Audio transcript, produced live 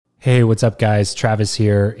Hey, what's up, guys? Travis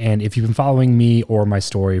here. And if you've been following me or my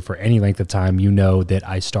story for any length of time, you know that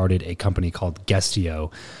I started a company called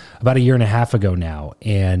Guestio about a year and a half ago now.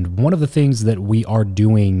 And one of the things that we are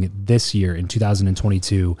doing this year in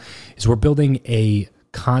 2022 is we're building a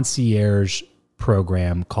concierge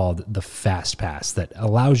program called the Fast Pass that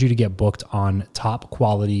allows you to get booked on top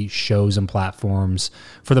quality shows and platforms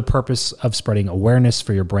for the purpose of spreading awareness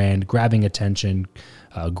for your brand, grabbing attention,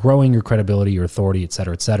 growing your credibility, your authority, et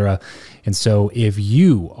cetera, et cetera. And so if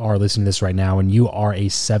you are listening to this right now and you are a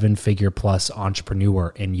 7-figure plus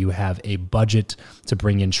entrepreneur and you have a budget to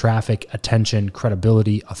bring in traffic, attention,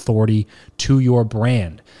 credibility, authority to your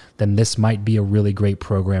brand, then this might be a really great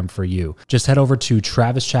program for you. Just head over to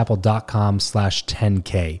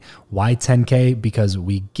travischappell.com/10K. Why 10K? Because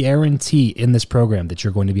we guarantee in this program that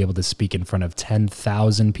you're going to be able to speak in front of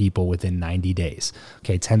 10,000 people within 90 days.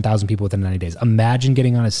 Okay, 10,000 people within 90 days. Imagine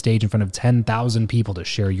getting on a stage in front of 10,000 people to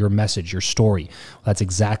share your message, your story. Well, that's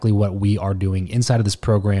exactly what we are doing inside of this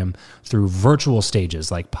program through virtual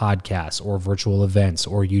stages like podcasts or virtual events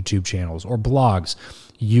or YouTube channels or blogs.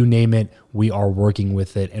 You name it, we are working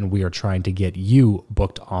with it, and we are trying to get you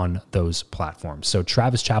booked on those platforms. So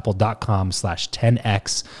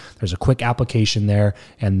travischappell.com/10X. There's a quick application there,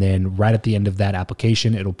 and then right at the end of that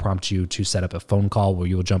application, it'll prompt you to set up a phone call where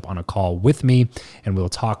you'll jump on a call with me, and we'll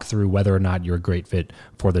talk through whether or not you're a great fit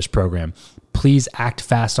for this program. Please act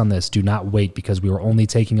fast on this. Do not wait, because we are only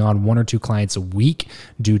taking on 1 or 2 clients a week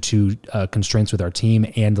due to constraints with our team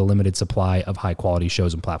and the limited supply of high quality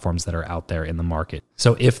shows and platforms that are out there in the market.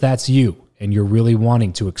 So if that's you and you're really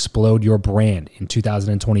wanting to explode your brand in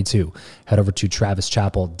 2022, head over to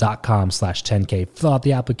travischappell.com/10K, fill out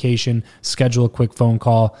the application, schedule a quick phone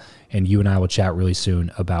call, and you and I will chat really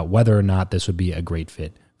soon about whether or not this would be a great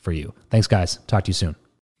fit for you. Thanks, guys. Talk to you soon.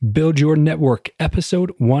 Build Your Network,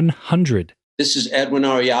 episode 100. This is Edwin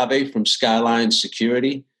Ariave from Skyline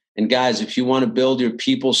Security. And guys, if you want to build your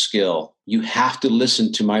people skill, you have to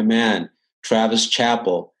listen to my man, Travis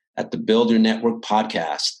Chappell, at the Build Your Network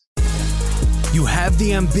podcast. You have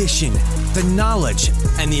the ambition, the knowledge,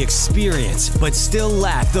 and the experience, but still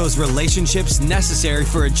lack those relationships necessary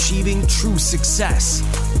for achieving true success.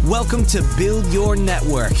 Welcome to Build Your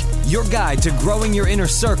Network, your guide to growing your inner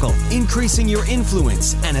circle, increasing your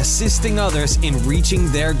influence, and assisting others in reaching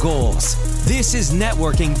their goals. This is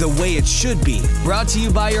networking the way it should be. Brought to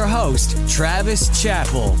you by your host, Travis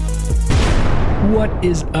Chappell. What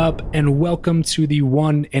is up, and welcome to the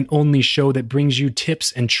one and only show that brings you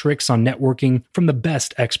tips and tricks on networking from the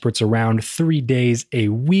best experts around 3 days a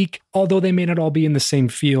week. Although they may not all be in the same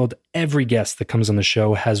field, every guest that comes on the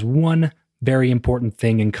show has one very important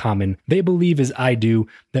thing in common. They believe, as I do,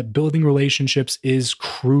 that building relationships is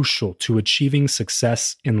crucial to achieving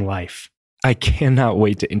success in life. I cannot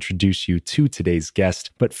wait to introduce you to today's guest,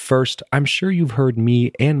 but first, I'm sure you've heard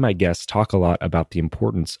me and my guests talk a lot about the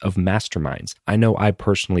importance of masterminds. I know I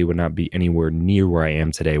personally would not be anywhere near where I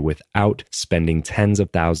am today without spending tens of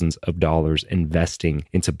thousands of dollars investing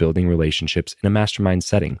into building relationships in a mastermind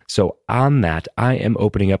setting. So on that, I am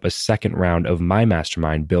opening up a second round of my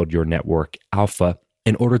mastermind, Build Your Network Alpha,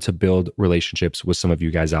 in order to build relationships with some of you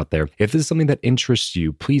guys out there. If this is something that interests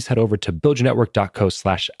you, please head over to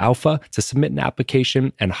buildyournetwork.co/alpha to submit an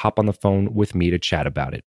application and hop on the phone with me to chat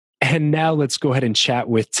about it. And now let's go ahead and chat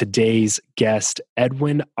with today's guest,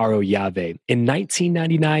 Edwin Ariave. In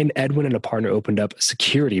 1999, Edwin and a partner opened up a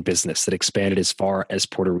security business that expanded as far as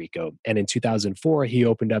Puerto Rico. And in 2004, he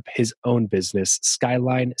opened up his own business,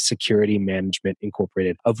 Skyline Security Management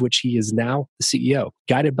Incorporated, of which he is now the CEO.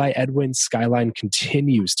 Guided by Edwin, Skyline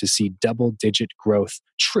continues to see double-digit growth,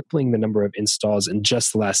 tripling the number of installs in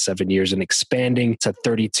just the last 7 years and expanding to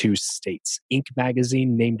 32 states. Inc.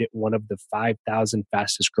 magazine named it one of the 5,000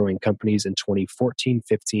 fastest growing companies in 2014,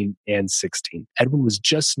 15, and 16. Edwin was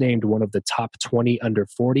just named one of the top 20 under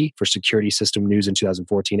 40 for Security System News in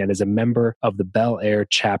 2014 and is a member of the Bel Air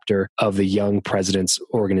chapter of the Young Presidents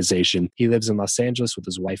Organization. He lives in Los Angeles with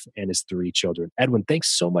his wife and his 3 children. Edwin, thanks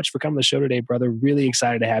so much for coming on the show today, brother. Really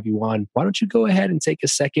excited to have you on. Why don't you go ahead and take a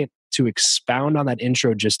second to expound on that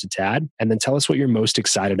intro just a tad, and then tell us what you're most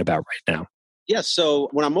excited about right now. Yeah, so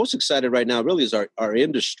what I'm most excited right now really is our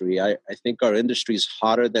industry. I think our industry is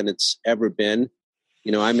hotter than it's ever been.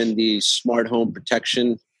 You know, I'm in the smart home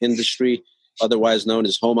protection industry, otherwise known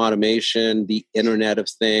as home automation, the Internet of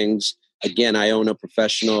Things. Again, I own a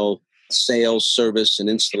professional sales, service, and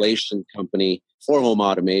installation company for home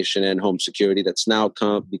automation and home security that's now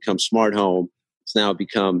become smart home. It's now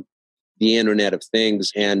become the Internet of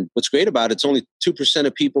Things. And what's great about it, it's only 2%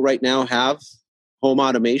 of people right now have home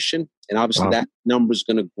automation. And obviously that number is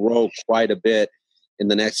going to grow quite a bit in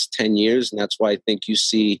the next 10 years. And that's why I think you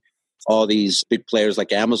see all these big players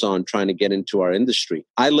like Amazon trying to get into our industry.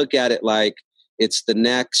 I look at it like it's the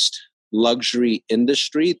next luxury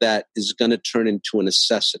industry that is going to turn into a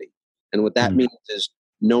necessity. And what that means is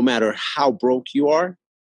no matter how broke you are,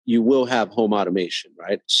 you will have home automation,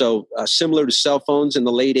 right? So similar to cell phones in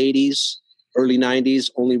the late 80s, early 90s,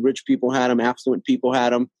 only rich people had them, affluent people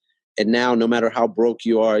had them. And now, no matter how broke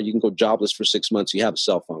you are, you can go jobless for 6 months, you have a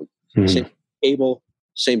cell phone. Same cable,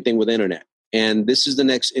 same thing with internet. And this is the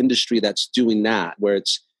next industry that's doing that, where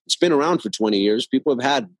it's been around for 20 years. People have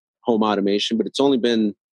had home automation, but it's only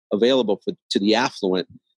been available to the affluent.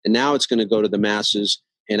 And now it's going to go to the masses.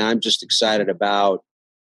 And I'm just excited about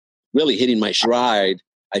really hitting my stride.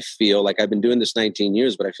 I feel like I've been doing this 19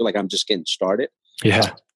 years, but I feel like I'm just getting started.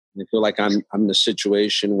 Yeah. I feel like I'm in a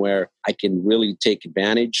situation where I can really take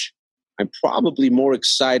advantage. I'm probably more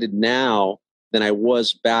excited now than I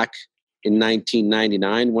was back in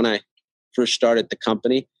 1999 when I first started the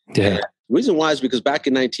company. Yeah. And the reason why is because back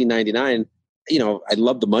in 1999, I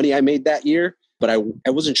loved the money I made that year, but I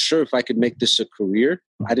wasn't sure if I could make this a career.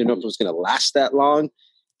 I didn't know if it was going to last that long.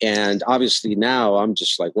 And obviously now I'm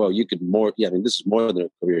just like, well, you could more. Yeah, I mean, this is more than a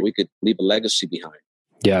career. We could leave a legacy behind.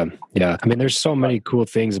 Yeah. Yeah. I mean, there's so many cool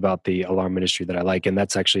things about the alarm industry that I like. And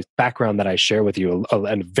that's actually background that I share with you,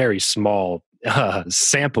 and a very small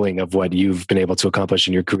sampling of what you've been able to accomplish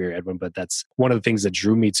in your career, Edwin. But that's one of the things that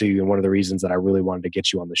drew me to you. And one of the reasons that I really wanted to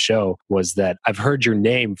get you on the show was that I've heard your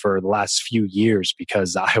name for the last few years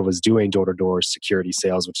because I was doing door-to-door security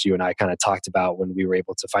sales, which you and I kind of talked about when we were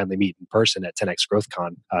able to finally meet in person at 10X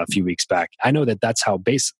GrowthCon a few weeks back. I know that's how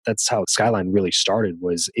Skyline really started,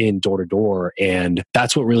 was in door-to-door. And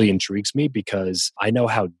that's what really intrigues me, because I know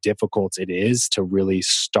how difficult it is to really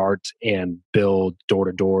start and build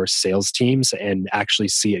door-to-door sales teams and actually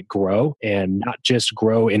see it grow, and not just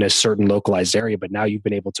grow in a certain localized area, but now you've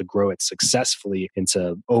been able to grow it successfully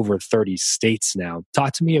into over 30 states now.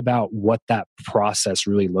 Talk to me about what that process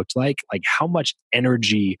really looked like. Like, how much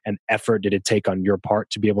energy and effort did it take on your part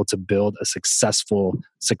to be able to build a successful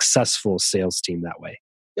sales team that way?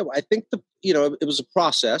 Yeah, well, I think it was a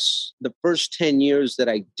process. The first 10 years that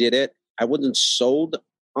I did it, I wasn't sold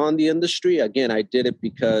on the industry. Again, I did it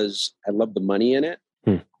because I loved the money in it.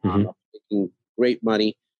 Making great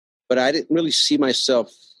money, but I didn't really see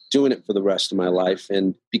myself doing it for the rest of my life.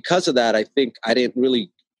 And because of that, I think I didn't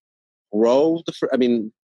really grow.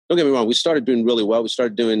 Don't get me wrong. We started doing really well. We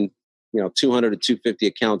started doing, 200 to 250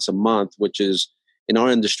 accounts a month, which is in our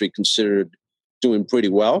industry considered doing pretty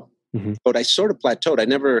well. But I sort of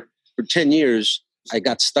plateaued. For 10 years, I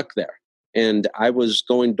got stuck there. And I was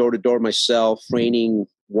going door to door myself, training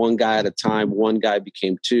one guy at a time. One guy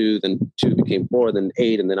became 2, then 2 became 4, then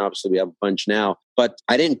 8, and then obviously we have a bunch now. But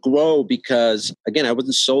I didn't grow because, again, I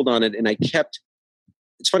wasn't sold on it. And it's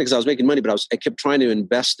funny because I was making money, but I kept trying to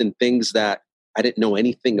invest in things that I didn't know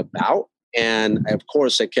anything about. And of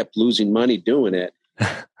course, I kept losing money doing it.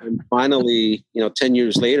 And finally, 10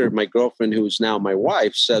 years later, my girlfriend, who's now my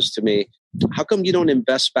wife, says to me, how come you don't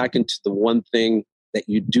invest back into the one thing that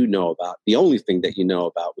you do know about, the only thing that you know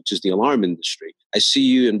about, which is the alarm industry? I see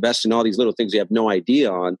you invest in all these little things you have no idea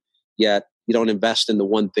on, yet you don't invest in the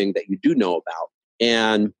one thing that you do know about.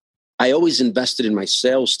 And I always invested in my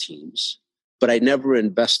sales teams, but I never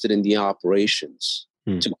invested in the operations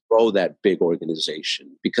to grow that big organization,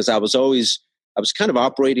 because I was kind of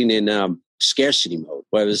operating in scarcity mode,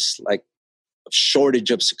 where it was like a shortage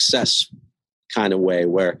of success kind of way,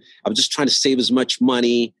 where I was just trying to save as much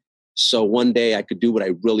money so one day I could do what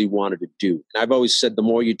I really wanted to do. And I've always said, the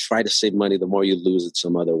more you try to save money, the more you lose it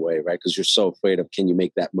some other way, right? Because you're so afraid of, can you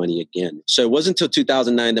make that money again? So it wasn't until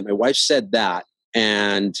 2009 that my wife said that.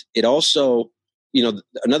 And it also,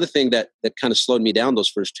 another thing that kind of slowed me down those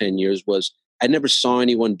first 10 years was I never saw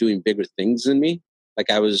anyone doing bigger things than me. Like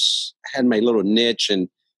I had my little niche, and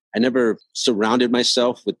I never surrounded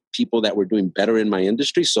myself with people that were doing better in my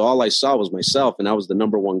industry. So all I saw was myself, and I was the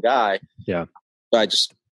number one guy. Yeah. So I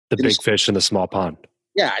just... The big fish in the small pond.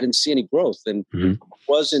 Yeah, I didn't see any growth. And it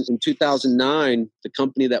wasn't in 2009, the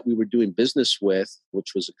company that we were doing business with, which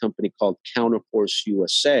was a company called Counterforce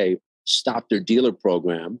USA, stopped their dealer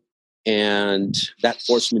program. And that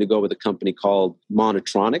forced me to go with a company called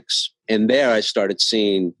Monotronics. And there I started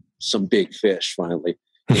seeing some big fish finally.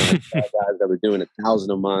 I saw guys that were doing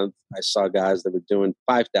 1,000 a month. I saw guys that were doing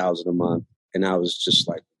 5,000 a month. And I was just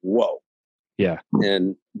like, whoa. Yeah.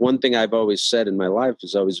 And one thing I've always said in my life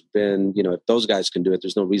has always been, if those guys can do it,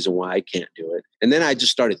 there's no reason why I can't do it. And then I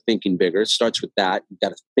just started thinking bigger. It starts with that. You got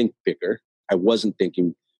to think bigger. I wasn't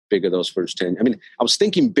thinking bigger those first 10. I mean, I was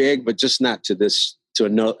thinking big, but just not to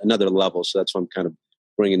another level. So that's why I'm kind of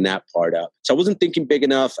bringing that part up. So I wasn't thinking big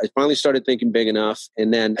enough. I finally started thinking big enough.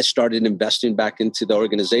 And then I started investing back into the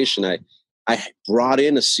organization. I brought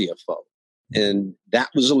in a CFO. And that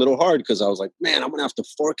was a little hard because I was like, man, I'm going to have to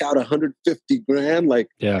fork out $150,000. Like,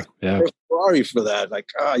 yeah. Ferrari for that. Like,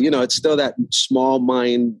 it's still that small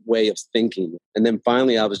mind way of thinking. And then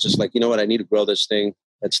finally I was just like, you know what? I need to grow this thing.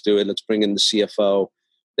 Let's do it. Let's bring in the CFO.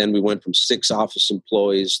 Then we went from 6 office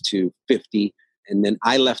employees to 50. And then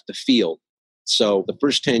I left the field. So the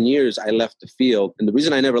first 10 years I left the field. And the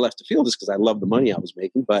reason I never left the field is because I loved the money I was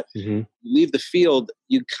making. But you leave the field,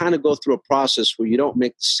 you kind of go through a process where you don't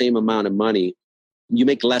make the same amount of money. You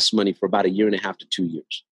make less money for about 1.5 to 2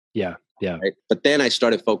 years. Yeah. Right? But then I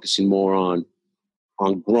started focusing more on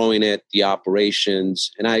growing it, the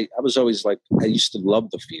operations. And I was always like, I used to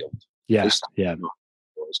love the field. Yeah.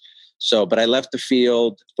 So, but I left the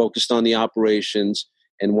field, focused on the operations,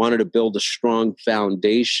 and wanted to build a strong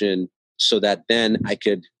foundation so that then I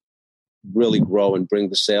could really grow and bring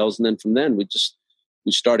the sales. And then from then we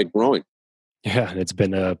started growing. Yeah. And it's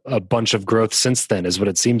been a bunch of growth since then is what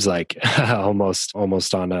it seems like. almost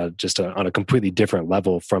on a completely different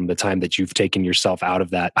level from the time that you've taken yourself out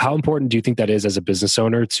of that. How important do you think that is as a business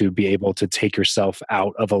owner to be able to take yourself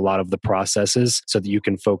out of a lot of the processes so that you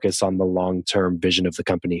can focus on the long-term vision of the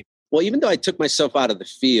company? Well, even though I took myself out of the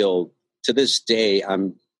field, to this day,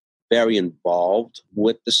 I'm very involved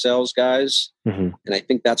with the sales guys. And I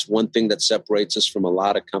think that's one thing that separates us from a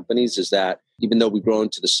lot of companies is that even though we grow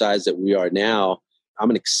into the size that we are now,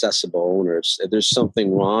 I'm an accessible owner. If there's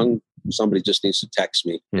something wrong, somebody just needs to text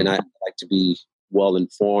me. And I like to be well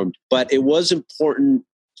informed. But it was important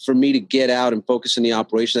for me to get out and focus on the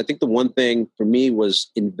operation. I think the one thing for me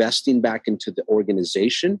was investing back into the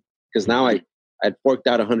organization because now I'd forked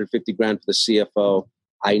out $150,000 for the CFO.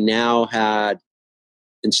 I now had,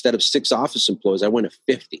 instead of 6 office employees, I went to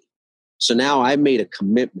 50. So now I made a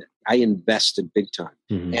commitment. I invested big time.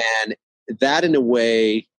 And that in a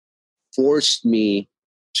way forced me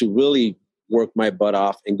to really work my butt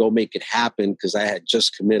off and go make it happen because I had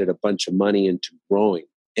just committed a bunch of money into growing.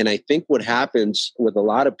 And I think what happens with a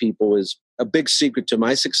lot of people is a big secret to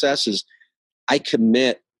my success is I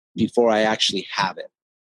commit before I actually have it.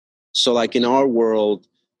 So like in our world,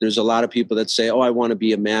 there's a lot of people that say, oh, I want to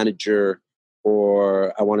be a manager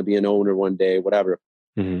or I want to be an owner one day, whatever.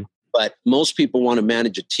 But most people want to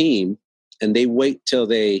manage a team and they wait till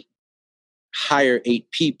they hire 8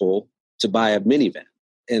 people to buy a minivan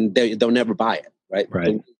and they'll never buy it, right?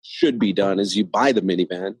 Right. What should be done is you buy the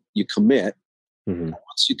minivan, you commit.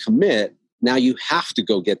 Once you commit, now you have to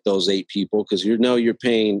go get those 8 people because you're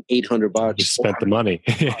paying $800. You spent the money.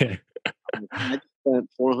 I spent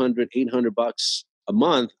 $400, $800 a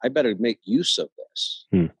month. I better make use of this.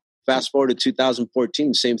 Fast forward to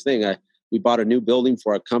 2014, same thing. We bought a new building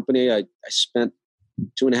for our company. I spent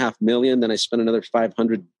 $2.5 million. Then I spent another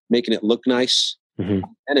 $500 making it look nice. And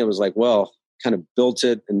it was like, well, kind of built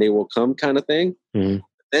it and they will come kind of thing.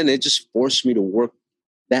 Then it just forced me to work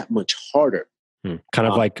that much harder. Kind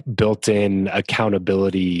of like built-in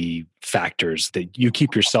accountability factors that you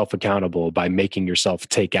keep yourself accountable by making yourself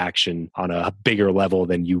take action on a bigger level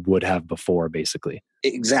than you would have before, basically.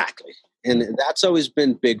 Exactly. And that's always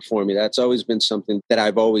been big for me. That's always been something that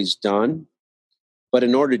I've always done. But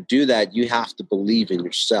in order to do that, you have to believe in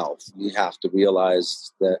yourself. You have to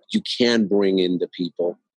realize that you can bring in the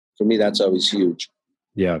people. For me, that's always huge.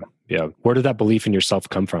 Yeah. Where did that belief in yourself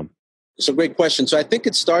come from? It's a great question. So I think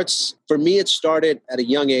it started at a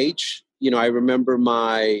young age. I remember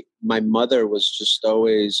my mother was just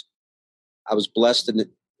always, I was blessed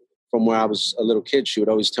from where I was a little kid. She would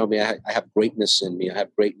always tell me, I have greatness in me. I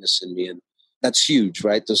have greatness in me. And that's huge,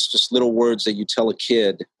 right? There's just little words that you tell a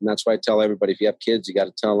kid. And that's why I tell everybody, if you have kids, you got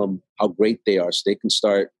to tell them how great they are so they can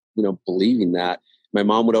start, believing that. My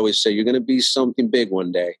mom would always say, you're going to be something big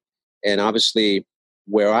one day. And obviously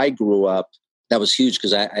where I grew up, that was huge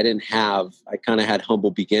because I kind of had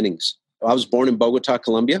humble beginnings. I was born in Bogota,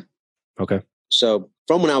 Colombia. Okay. So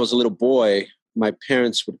from when I was a little boy, my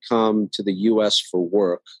parents would come to the U.S. for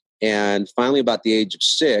work. And finally, about the age of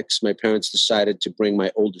 6, my parents decided to bring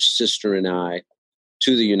my older sister and I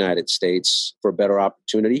to the United States for a better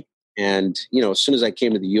opportunity. And, as soon as I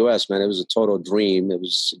came to the U.S., man, it was a total dream. It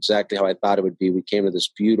was exactly how I thought it would be. We came to this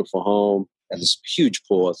beautiful home and this huge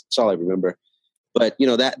pool. That's all I remember. But,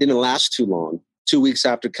 that didn't last too long. 2 weeks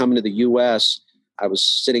after coming to the U.S., I was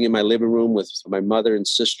sitting in my living room with my mother and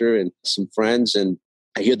sister and some friends, and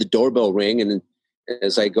I hear the doorbell ring. And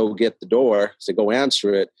as I go get the door, as I go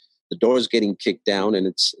answer it, the door is getting kicked down, and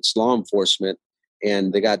it's law enforcement.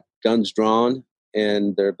 And they got guns drawn,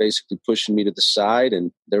 and they're basically pushing me to the side,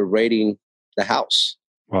 and they're raiding the house.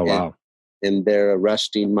 Oh, wow. and they're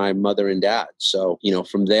arresting my mother and dad. So,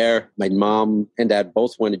 from there, my mom and dad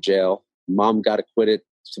both went to jail. Mom got acquitted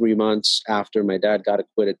 3 months after. My dad got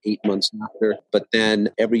acquitted 8 months after. But then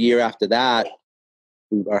every year after that,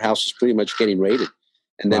 our house was pretty much getting raided.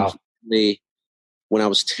 And then when I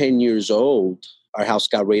was 10 years old, our house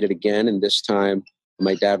got raided again. And this time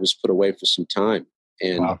my dad was put away for some time.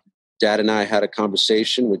 And Dad and I had a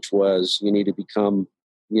conversation, which was, you need to become,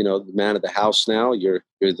 the man of the house now.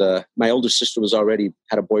 My older sister was already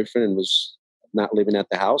had a boyfriend and was not living at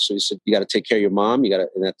the house. So he said, you got to take care of your mom.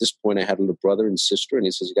 And at this point I had a little brother and sister. And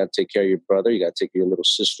he says, you got to take care of your brother. You got to take care of your little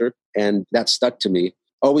sister. And that stuck to me.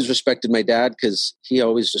 Always respected my dad because he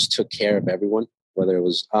always just took care of everyone, whether it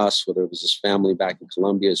was us, whether it was his family back in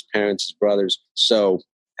Colombia, his parents, his brothers. So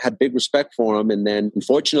I had big respect for him. And then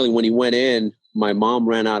unfortunately, when he went in, my mom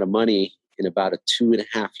ran out of money in about a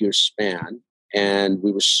 2.5 year span. And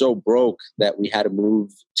we were so broke that we had to move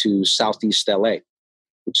to Southeast LA,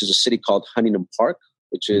 which is a city called Huntington Park,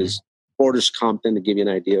 which is borders Compton, to give you an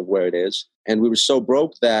idea of where it is. And we were so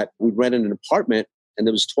broke that we rented an apartment and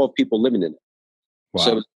there was 12 people living in it. Wow.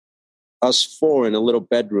 So us 4 in a little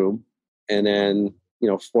bedroom, and then,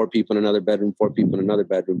 4 people in another bedroom, 4 people in another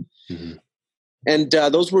bedroom. Mm-hmm. And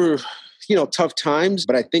those were, tough times,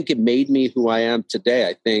 but I think it made me who I am today.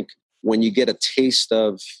 I think when you get a taste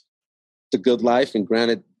of the good life, and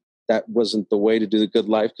granted, that wasn't the way to do the good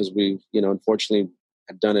life because we, unfortunately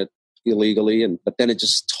had done it illegally. But then it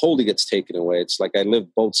just totally gets taken away. It's like I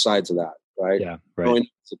lived both sides of that, right? Yeah, right. Growing up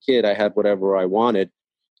as a kid, I had whatever I wanted.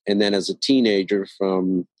 And then as a teenager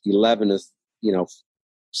from 11 to,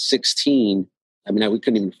 16, we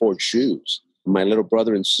couldn't even afford shoes. My little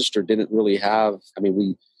brother and sister didn't really have,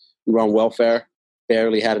 we were on welfare,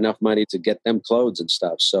 barely had enough money to get them clothes and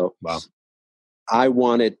stuff. So I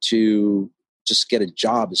wanted to just get a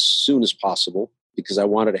job as soon as possible because I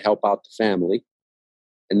wanted to help out the family.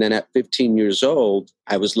 And then at 15 years old,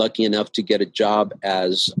 I was lucky enough to get a job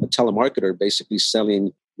as a telemarketer, basically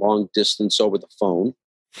selling long distance over the phone.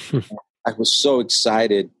 I was so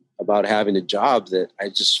excited about having a job that I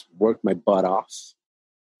just worked my butt off.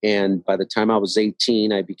 And by the time I was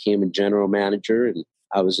 18, I became a general manager and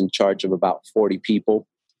I was in charge of about 40 people.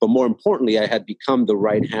 But more importantly, I had become the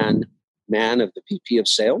right-hand man of the VP of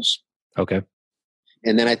sales. Okay.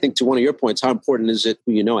 And then I think to one of your points, how important is it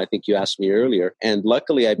who you know? I think you asked me earlier. And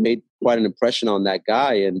luckily, I made quite an impression on that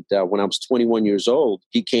guy. And when I was 21 years old,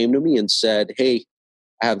 he came to me and said, hey,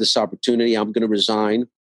 I have this opportunity. I'm going to resign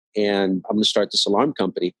and I'm going to start this alarm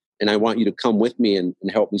company. And I want you to come with me and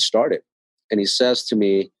help me start it. And he says to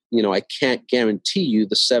me, I can't guarantee you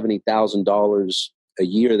the $70,000 a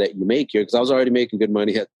year that you make here because I was already making good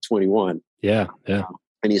money at 21. Yeah.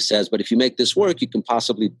 And he says, but if you make this work, you can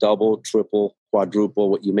possibly double, triple,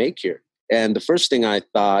 quadruple what you make here. And the first thing I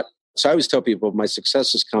thought, so I always tell people my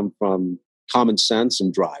successes come from common sense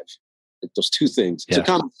and drive. Like those two things. Yeah. So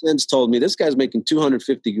common sense told me this guy's making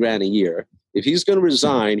 $250,000 a year. If he's going to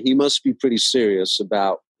resign, he must be pretty serious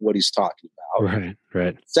about what he's talking about.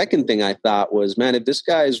 Right. Second thing I thought was, man, if this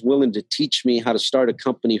guy is willing to teach me how to start a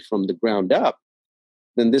company from the ground up,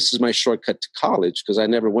 then this is my shortcut to college because I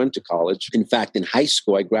never went to college. In fact, in high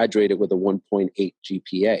school, I graduated with a 1.8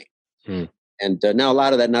 GPA. And now a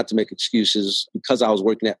lot of that, not to make excuses, because I was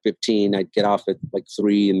working at 15, I'd get off at like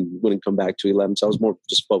 3 and wouldn't come back to 11. So I was more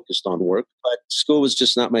just focused on work. But school was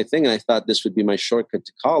just not my thing. And I thought this would be my shortcut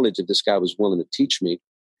to college if this guy was willing to teach me.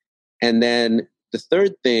 And then the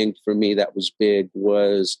third thing for me that was big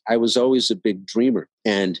was I was always a big dreamer.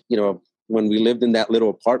 And, when we lived in that little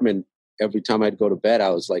apartment, every time I'd go to bed,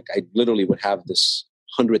 I was like, I literally would have this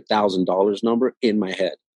 $100,000 number in my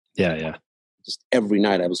head. Yeah. Just every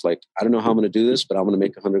night I was like, I don't know how I'm going to do this, but I'm going to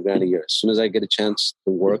make $100,000 a year. As soon as I get a chance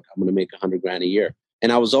to work, I'm going to make $100,000 a year.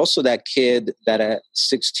 And I was also that kid that at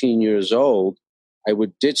 16 years old, I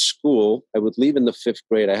would ditch school. I would leave in the 5th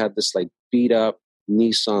grade. I had this like beat up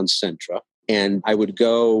Nissan Sentra and I would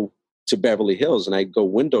go to Beverly Hills and I'd go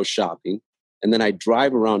window shopping. And then I'd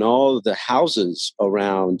drive around all of the houses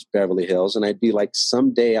around Beverly Hills and I'd be like,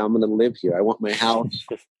 someday I'm going to live here. I want my house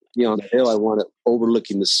on the hill. I want it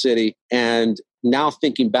overlooking the city. And now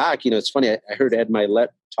thinking back, it's funny. I heard Ed Milet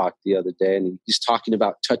talk the other day and he's talking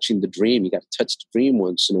about touching the dream. You got to touch the dream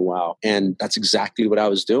once in a while. And that's exactly what I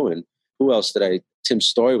was doing. Who else did Tim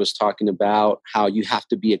Story was talking about how you have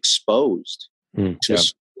to be exposed to a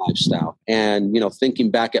lifestyle. And,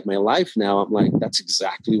 thinking back at my life now, I'm like, that's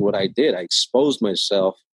exactly what I did. I exposed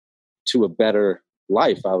myself to a better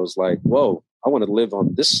life. I was like, whoa, I want to live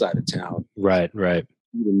on this side of town. Right.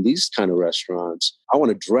 In these kind of restaurants. I want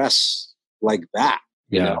to dress like that.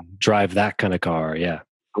 Drive that kind of car. Yeah.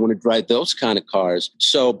 I want to drive those kind of cars.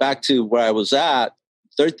 So back to where I was at,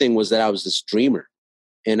 third thing was that I was this dreamer.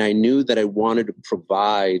 And I knew that I wanted to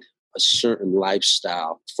provide a certain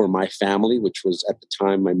lifestyle for my family, which was at the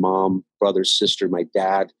time my mom, brother, sister, my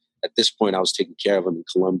dad. At this point, I was taking care of him in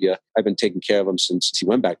Colombia. I've been taking care of him since he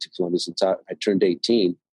went back to Colombia, since I turned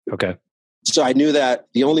 18. Okay. So I knew that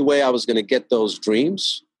the only way I was going to get those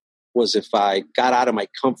dreams was if I got out of my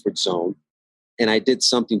comfort zone and I did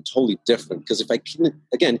something totally different. Because if I,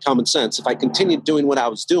 again, common sense, if I continued doing what I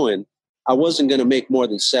was doing, I wasn't going to make more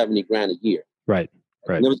than 70 grand a year. Right.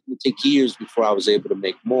 And it was going to take years before I was able to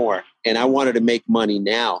make more. And I wanted to make money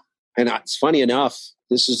now. And it's funny enough,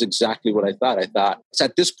 this is exactly what I thought. I thought, so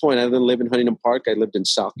at this point, I didn't live in Huntington Park. I lived in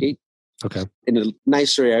Southgate. Okay. In a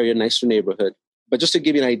nicer area, nicer neighborhood. But just to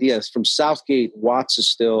give you an idea, from Southgate, Watts is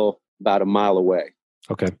still about a mile away.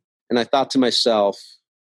 Okay. And I thought to myself,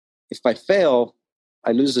 if I fail,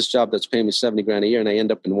 I lose this job that's paying me 70 grand a year and I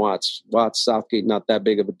end up in Watts. Watts, Southgate, not that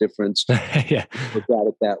big of a difference. Yeah. Look at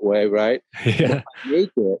it that way, right? Yeah. If I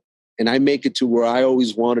make it, and I make it to where I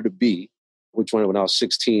always wanted to be, which when I was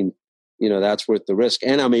 16, that's worth the risk.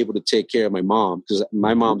 And I'm able to take care of my mom, because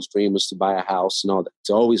my mom's dream was to buy a house and all that,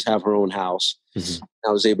 to always have her own house. Mm-hmm.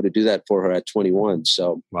 I was able to do that for her at 21.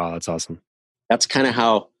 So wow, that's awesome. That's kind of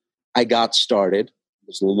how I got started.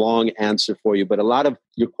 There's a long answer for you, but a lot of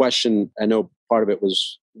your question, I know part of it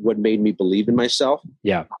was what made me believe in myself.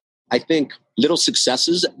 Yeah. I think little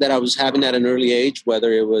successes that I was having at an early age,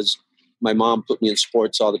 whether it was my mom put me in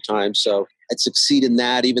sports all the time. So I'd succeed in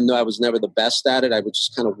that, even though I was never the best at it. I would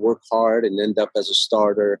just kind of work hard and end up as a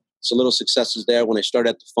starter. So little successes there. When I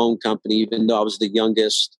started at the phone company, even though I was the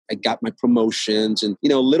youngest, I got my promotions and,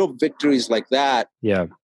 little victories like that. Yeah.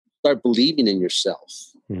 Start believing in yourself,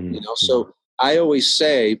 So I always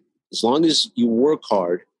say, as long as you work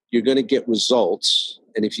hard, you're going to get results.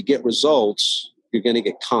 And if you get results, you're going to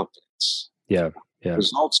get confidence. Yeah. Yeah.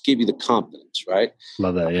 Results give you the confidence, right?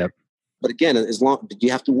 Love that. Yep. But again,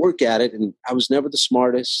 you have to work at it. And I was never the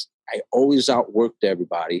smartest. I always outworked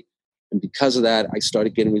everybody. And because of that, I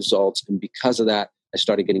started getting results. And because of that, I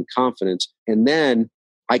started getting confidence. And then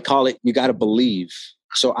I call it, you got to believe.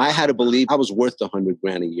 So I had to believe I was worth 100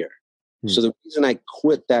 grand a year. So the reason I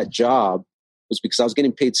quit that job was because I was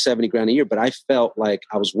getting paid 70 grand a year, but I felt like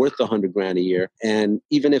I was worth 100 grand a year. And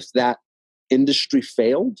even if that industry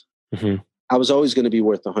failed, I was always going to be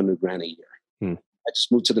worth 100 grand a year. I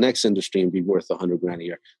just moved to the next industry and be worth 100 grand a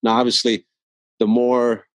year. Now, obviously, the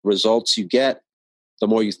more results you get, the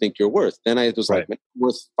more you think you're worth. Then I was like, man, I'm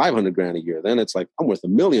worth 500 grand a year. Then it's like, I'm worth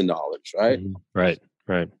 $1 million, right?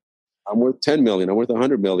 Right. I'm worth 10 million. I'm worth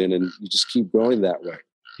 100 million. And you just keep growing that way.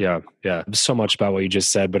 Yeah. Yeah. So much about what you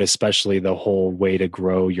just said, but especially the whole way to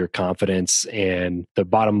grow your confidence. And the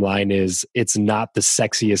bottom line is it's not the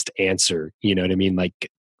sexiest answer. You know what I mean? Like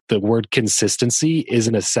the word consistency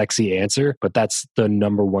isn't a sexy answer, but that's the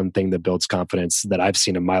number one thing that builds confidence that I've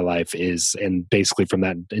seen in my life is, and basically from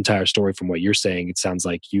that entire story, from what you're saying, it sounds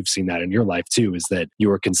like you've seen that in your life too, is that you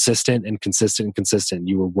were consistent and consistent and consistent.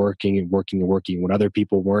 You were working and working and working when other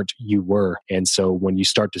people weren't, you were. And so when you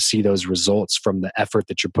start to see those results from the effort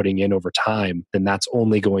that you're putting in over time, then that's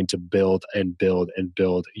only going to build and build and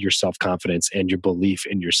build your self-confidence and your belief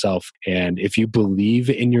in yourself. And if you believe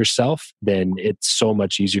in yourself, then it's so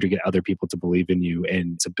much easier to get other people to believe in you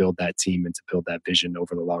and to build that team and to build that vision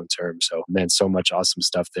over the long term. So, man, so much awesome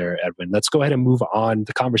stuff there, Edwin. Let's go ahead and move on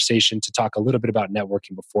the conversation to talk a little bit about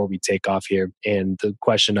networking before we take off here. And the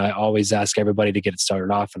question I always ask everybody to get it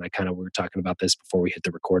started off, and we were talking about this before we hit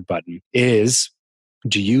the record button, is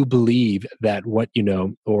do you believe that what you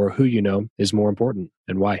know or who you know is more important,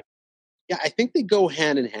 and why? Yeah, I think they go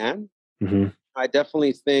hand in hand. Mm-hmm. I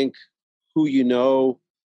definitely think who you know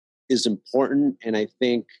is important. And I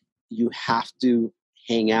think you have to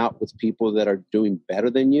hang out with people that are doing better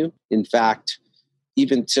than you. In fact,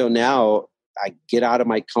 even till now, I get out of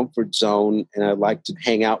my comfort zone and I like to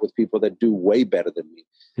hang out with people that do way better than me.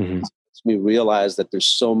 Mm-hmm. It makes me realize that there's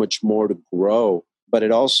so much more to grow. But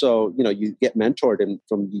it also, you get mentored and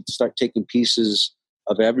you start taking pieces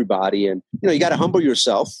of everybody. And, you got to humble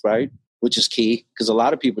yourself, right? Which is key, because a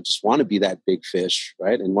lot of people just want to be that big fish,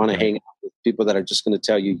 right? And want to hang out with people that are just going to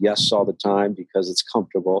tell you yes all the time because it's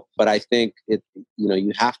comfortable. But I think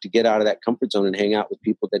you have to get out of that comfort zone and hang out with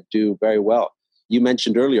people that do very well. You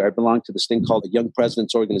mentioned earlier, I belong to this thing called the Young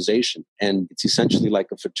Presidents Organization. And it's essentially like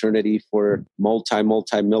a fraternity for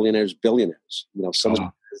multi-millionaires, billionaires. Some of the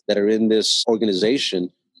guys that are in this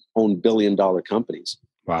organization own billion-dollar companies.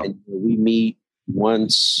 Wow. And we meet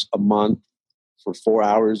once a month for 4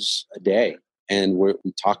 hours a day. And we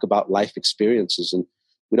talk about life experiences, and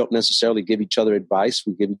we don't necessarily give each other advice.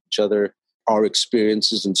 We give each other our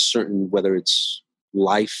experiences in certain, whether it's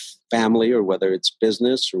life, family, or whether it's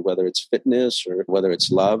business, or whether it's fitness, or whether it's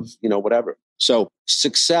love, whatever. So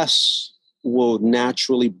success will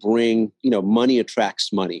naturally bring, money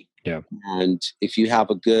attracts money. Yeah. And if you have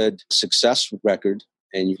a good success record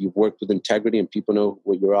and you've worked with integrity and people know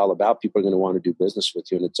what you're all about, people are going to want to do business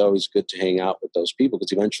with you. And it's always good to hang out with those people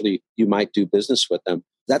because eventually you might do business with them.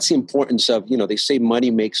 That's the importance of, they say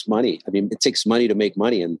money makes money. I mean, it takes money to make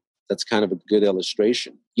money. And that's kind of a good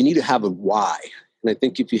illustration. You need to have a why. And I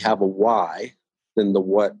think if you have a why, then the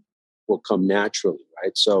what will come naturally,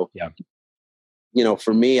 right? So, yeah.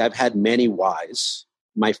 For me, I've had many whys.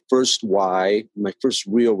 My first why, my first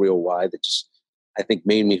real why that just, I think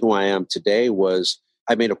made me who I am today was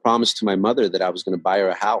I made a promise to my mother that I was going to buy her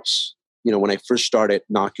a house. When I first started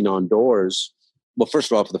knocking on doors, well,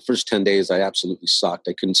 first of all, for the first 10 days, I absolutely sucked.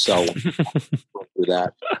 I couldn't sell one through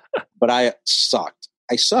that. But I sucked.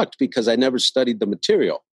 I sucked because I never studied the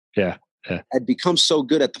material. Yeah. I'd become so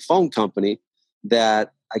good at the phone company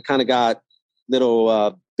that I kind of got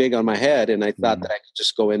little big on my head, and I thought that I could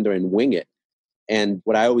just go in there and wing it. And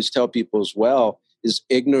what I always tell people as well is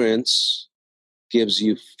ignorance gives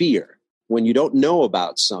you fear. When you don't know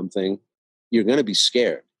about something, you're going to be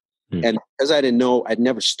scared. And because I didn't know, I'd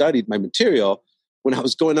never studied my material, when I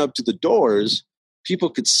was going up to the doors, people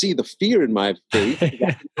could see the fear in my face. I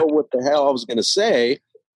didn't know what the hell I was going to say.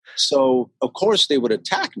 So, of course, they would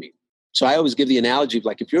attack me. So I always give the analogy of,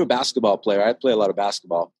 like, if you're a basketball player, I play a lot of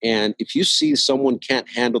basketball, and if you see someone can't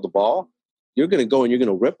handle the ball, you're going to go and you're going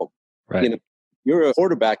to rip them. Right. You're a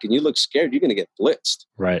quarterback and you look scared, you're going to get blitzed.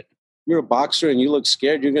 Right. You're a boxer and you look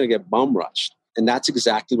scared, you're going to get bum rushed. And that's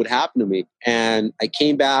exactly what happened to me. And I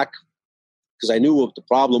came back because I knew what the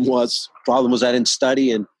problem was. The problem was I didn't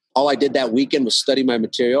study, and all I did that weekend was study my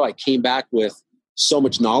material. I came back with so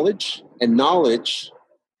much knowledge, and knowledge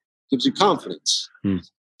gives you confidence.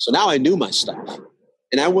 So now I knew my stuff.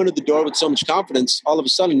 And I went to the door with so much confidence, all of a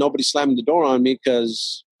sudden nobody slammed the door on me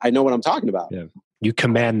because I know what I'm talking about. Yeah. You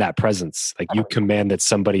command that presence. Like, you command that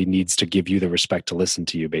somebody needs to give you the respect to listen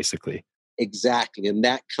to you, basically. Exactly. And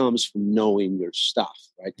that comes from knowing your stuff,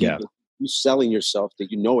 right? Yeah. You selling yourself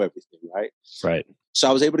that you know everything, right? Right. So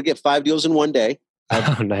I was able to get 5 deals in one day.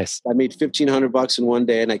 Oh, nice. I made $1,500 in one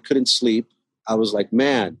day and I couldn't sleep. I was like,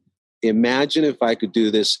 man, imagine if I could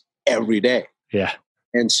do this every day. Yeah.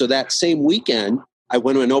 And so that same weekend, I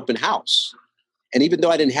went to an open house. And even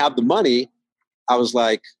though I didn't have the money, I was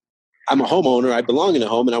like, I'm a homeowner. I belong in a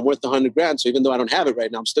home and I'm worth $100,000. So even though I don't have it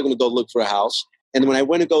right now, I'm still going to go look for a house. And when I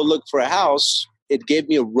went to go look for a house, it gave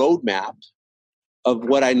me a roadmap of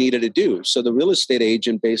what I needed to do. So the real estate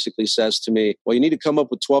agent basically says to me, well, you need to come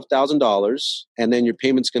up with $12,000 and then your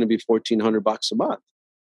payment's going to be $1,400 a month.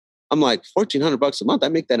 I'm like, $1,400 a month? I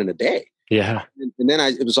make that in a day. Yeah. And then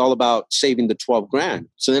it was all about saving the $12,000.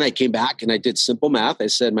 So then I came back and I did simple math. I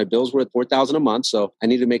said my bills were at $4,000 a month. So I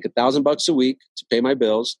need to make $1,000 a week to pay my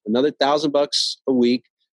bills, another $1,000 a week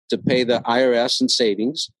to pay the IRS and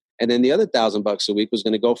savings. And then the other $1,000 a week was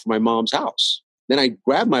going to go for my mom's house. Then I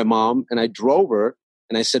grabbed my mom and I drove her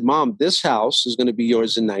and I said, Mom, this house is going to be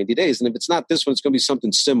yours in 90 days. And if it's not this one, it's going to be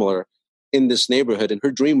something similar in this neighborhood. And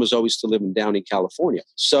her dream was always to live in Downey, California.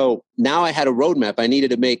 So now I had a roadmap. I needed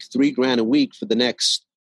to make $3,000 a week for the next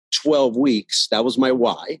 12 weeks. That was my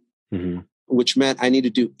why, which meant I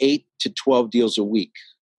needed to do 8 to 12 deals a week.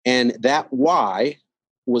 And that why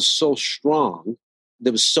was so strong.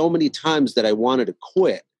 There was so many times that I wanted to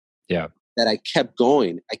quit. Yeah. That I kept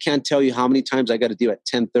going. I can't tell you how many times I got to do at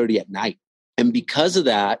 10:30 at night. And because of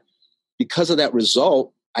that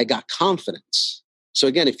result, I got confidence. So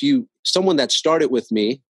again, someone that started with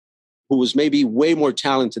me, who was maybe way more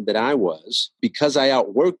talented than I was, because I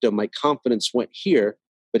outworked him, my confidence went here,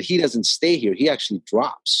 but he doesn't stay here. He actually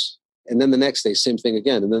drops. And then the next day, same thing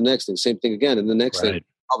again. And then the next day, same thing again. And the next day,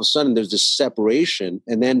 all of a sudden there's this separation.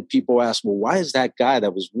 And then people ask, well, why is that guy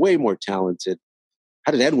that was way more talented?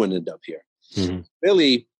 How did Edwin end up here?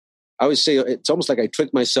 Really, I always say it's almost like I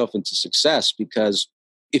tricked myself into success, because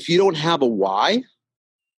if you don't have a why,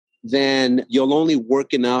 then you'll only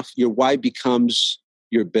work enough. Your why becomes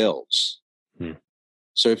your bills.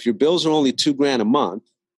 So if your bills are only $2,000 a month,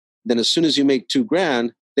 then as soon as you make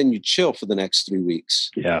 $2,000, then you chill for the next 3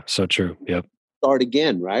 weeks. Yeah, so true. Yep. Start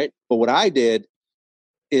again, right? But what I did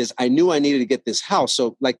is I knew I needed to get this house.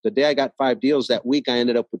 So like the day I got 5 deals, that week I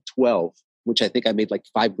ended up with 12, which I think I made like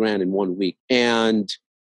 $5,000 in 1 week. And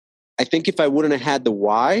I think if I wouldn't have had the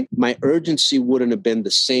why, my urgency wouldn't have been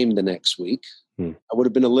the same the next week. I would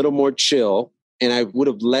have been a little more chill, and I would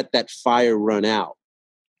have let that fire run out.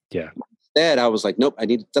 Yeah. Instead, I was like, nope,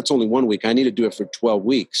 that's only 1 week. I need to do it for 12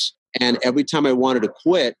 weeks. And every time I wanted to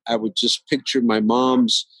quit, I would just picture my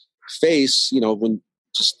mom's face,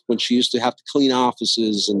 when she used to have to clean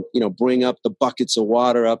offices and, bring up the buckets of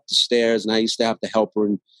water up the stairs. And I used to have to help her.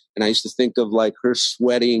 And I used to think of like her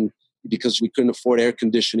sweating because we couldn't afford air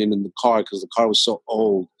conditioning in the car because the car was so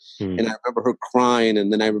old. And I remember her crying.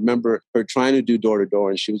 And then I remember her trying to do door to door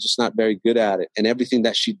and she was just not very good at it, and everything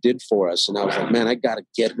that she did for us. And I was like, man, I got to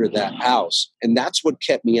get her that house. And that's what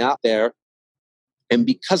kept me out there. And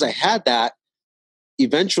because I had that,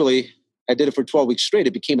 eventually I did it for 12 weeks straight.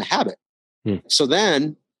 It became a habit. So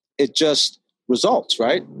then it just results,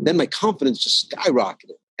 right? Then my confidence just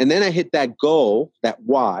skyrocketed. And then I hit that goal, that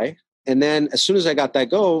why. And then as soon as I got that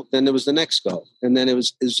goal, then there was the next goal. And then it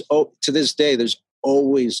was to this day, there's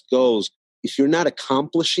always goals. If you're not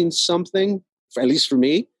accomplishing something, at least for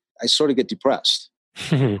me, I sort of get depressed.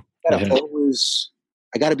 I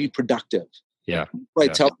got to be productive. Yeah. I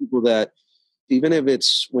tell people that even if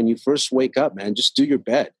it's when you first wake up, man, just do your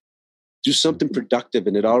bed. Do something productive,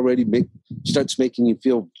 and it already starts making you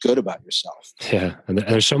feel good about yourself. Yeah, and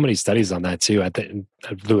there's so many studies on that too.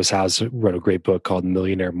 Lewis Howes wrote a great book called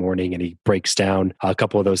Millionaire Morning, and he breaks down a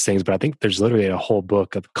couple of those things. But I think there's literally a whole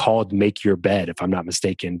book called Make Your Bed, if I'm not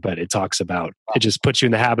mistaken. But it talks about, it just puts you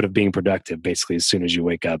in the habit of being productive, basically, as soon as you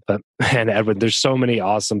wake up. And Edwin, there's so many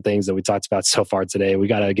awesome things that we talked about so far today. We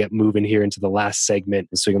got to get moving here into the last segment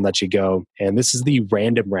so we can let you go. And this is the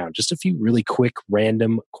random round. Just a few really quick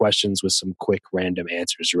random questions with some quick random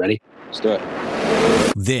answers. You ready? Let's do it.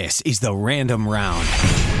 This is the random round.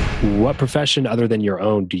 What profession other than your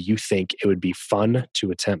own do you think it would be fun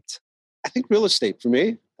to attempt? I think real estate for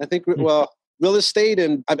me. I think, real estate,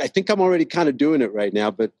 and I think I'm already kind of doing it right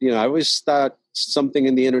now, but, I always thought something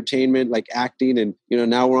in the entertainment, like acting, and,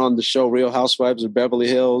 now we're on the show Real Housewives of Beverly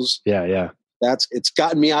Hills. Yeah. It's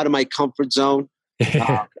gotten me out of my comfort zone.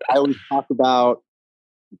 I always talk about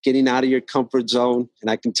getting out of your comfort zone. And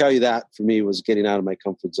I can tell you that for me was getting out of my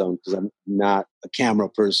comfort zone because I'm not a camera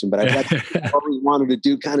person, but I always wanted to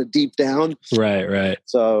do kind of deep down. Right.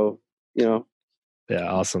 So, Yeah,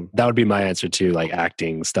 awesome. That would be my answer too, like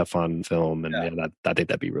acting stuff on film. And I think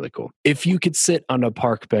that'd be really cool. If you could sit on a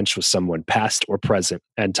park bench with someone, past or present,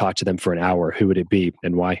 and talk to them for an hour, who would it be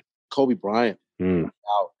and why? Kobe Bryant.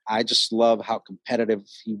 I just love how competitive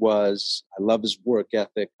he was. I love his work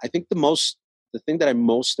ethic. I think the thing that I'm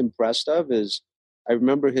most impressed of is I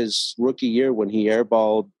remember his rookie year when he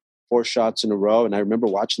airballed 4 shots in a row. And I remember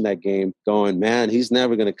watching that game going, man, he's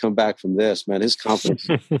never going to come back from this, man. His confidence.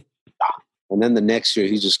 And then the next year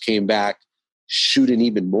he just came back shooting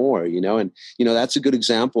even more, and, that's a good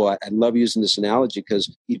example. I love using this analogy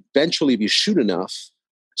because eventually if you shoot enough,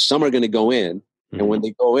 some are going to go in. Mm-hmm. And when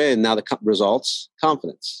they go in, now the results,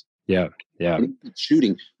 confidence. Yeah. And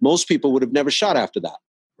shooting. Most people would have never shot after that.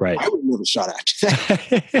 Right. I would have never shot after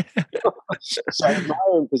that. So I admire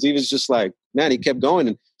him because he was just like, man, he kept going.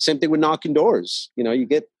 And same thing with knocking doors. You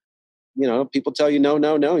get, people tell you no.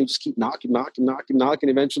 You just keep knocking.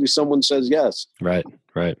 Eventually someone says yes. Right.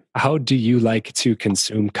 How do you like to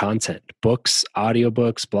consume content? Books,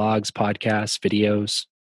 audiobooks, blogs, podcasts, videos?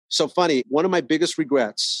 So funny. One of my biggest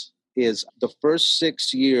regrets is the first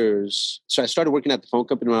 6 years. So I started working at the phone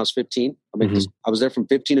company when I was 15. I was there from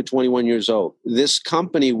 15 to 21 years old. This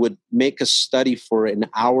company would make us study for an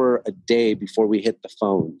hour a day before we hit the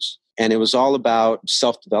phones. And it was all about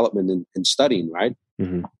self-development and studying, right?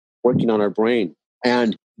 Mm-hmm. Working on our brain.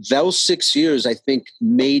 And those 6 years, I think,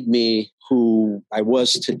 made me who I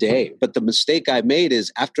was today. But the mistake I made is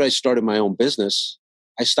after I started my own business,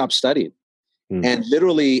 I stopped studying. And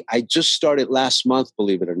literally, I just started last month,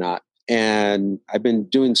 believe it or not. And I've been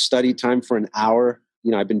doing study time for an hour.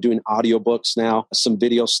 I've been doing audiobooks now, some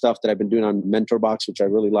video stuff that I've been doing on MentorBox, which I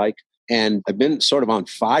really like. And I've been sort of on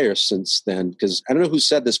fire since then because I don't know who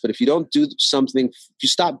said this, but if you don't do something, if you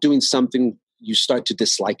stop doing something, you start to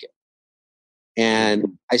dislike it.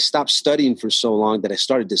 And I stopped studying for so long that I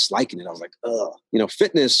started disliking it. I was like, ugh.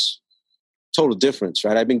 Fitness, total difference,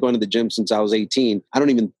 right? I've been going to the gym since I was 18. I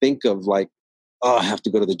don't even think of like, I have to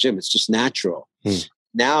go to the gym. It's just natural.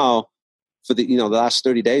 Now, for the last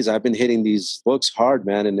 30 days, I've been hitting these books hard,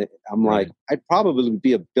 man. And I'm like, I'd probably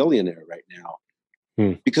be a billionaire right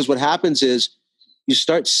now. Because what happens is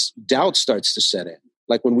doubt starts to set in.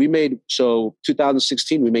 Like when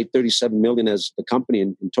 2016, we made 37 million as the company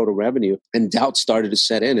in total revenue, and doubt started to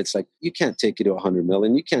set in. It's like, you can't take it to 100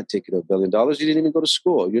 million. You can't take it to $1 billion. You didn't even go to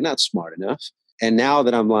school. You're not smart enough. And now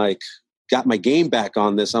that I'm like, got my game back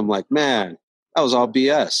on this, I'm like, man, that was all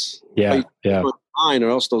BS. Yeah. Or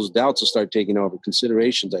else those doubts will start taking over.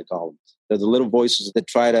 Considerations, I call them. They're the little voices that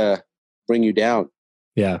try to bring you down.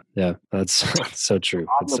 Yeah. That's so true.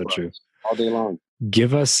 That's so true. All day long.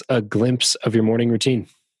 Give us a glimpse of your morning routine.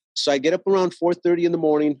 So I get up around 4:30 in the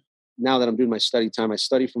morning. Now that I'm doing my study time, I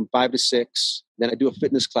study from 5 to 6. Then I do a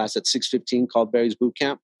fitness class at 6:15 called Barry's Boot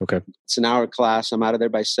Camp. Okay. It's an hour class. I'm out of there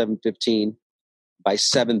by 7:15. By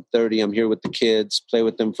 7:30, I'm here with the kids, play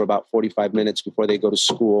with them for about 45 minutes before they go to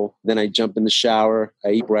school. Then I jump in the shower.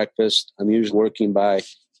 I eat breakfast. I'm usually working by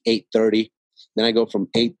 8:30. Then I go from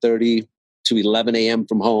 8:30 to 11 a.m.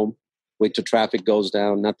 from home. Wait till traffic goes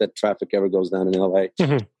down. Not that traffic ever goes down in LA.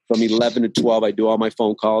 Mm-hmm. From 11 to 12, I do all my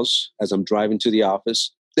phone calls as I'm driving to the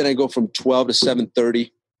office. Then I go from 12 to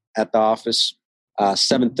 7:30 at the office.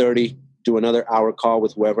 7:30, do another hour call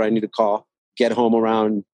with whoever I need to call. Get home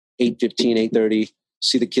around 8:15, 8:30,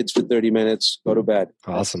 see the kids for 30 minutes, go to bed.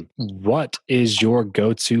 Awesome. What is your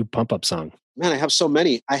go-to pump-up song? Man, I have so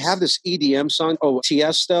many. I have this EDM song. Oh,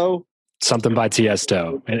 Tiesto. Something by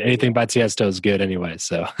Tiesto. And anything by Tiesto is good anyway.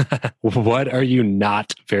 So what are you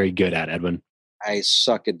not very good at, Edwin? I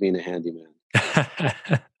suck at being a handyman.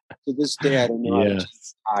 To this day, I don't know how to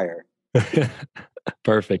tire.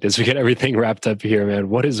 Perfect. As we get everything wrapped up here, man,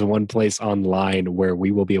 what is one place online where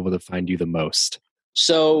we will be able to find you the most?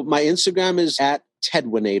 So my Instagram is at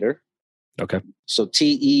Tedwinator. Okay. So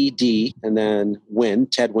TED and then Win,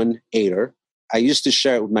 Tedwinator. I used to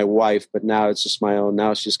share it with my wife, but now it's just my own.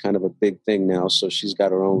 Now it's just kind of a big thing now. So she's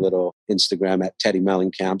got her own little Instagram at Teddy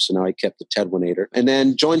Mellencamp. So now I kept the Tedwinator. And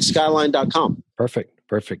then join Skyline.com.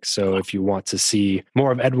 Perfect. So if you want to see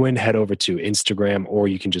more of Edwin, head over to Instagram, or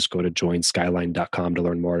you can just go to joinskyline.com to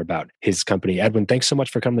learn more about his company. Edwin, thanks so much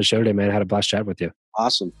for coming to the show today, man. I had a blast chatting with you.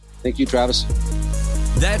 Awesome. Thank you, Travis.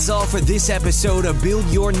 That's all for this episode of Build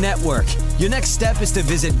Your Network. Your next step is to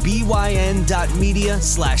visit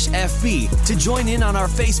byn.media/FB to join in on our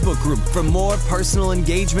Facebook group for more personal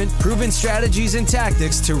engagement, proven strategies, and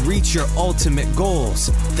tactics to reach your ultimate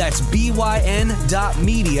goals. That's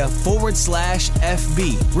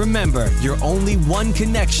byn.media/FB. Remember, you're only one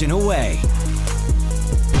connection away.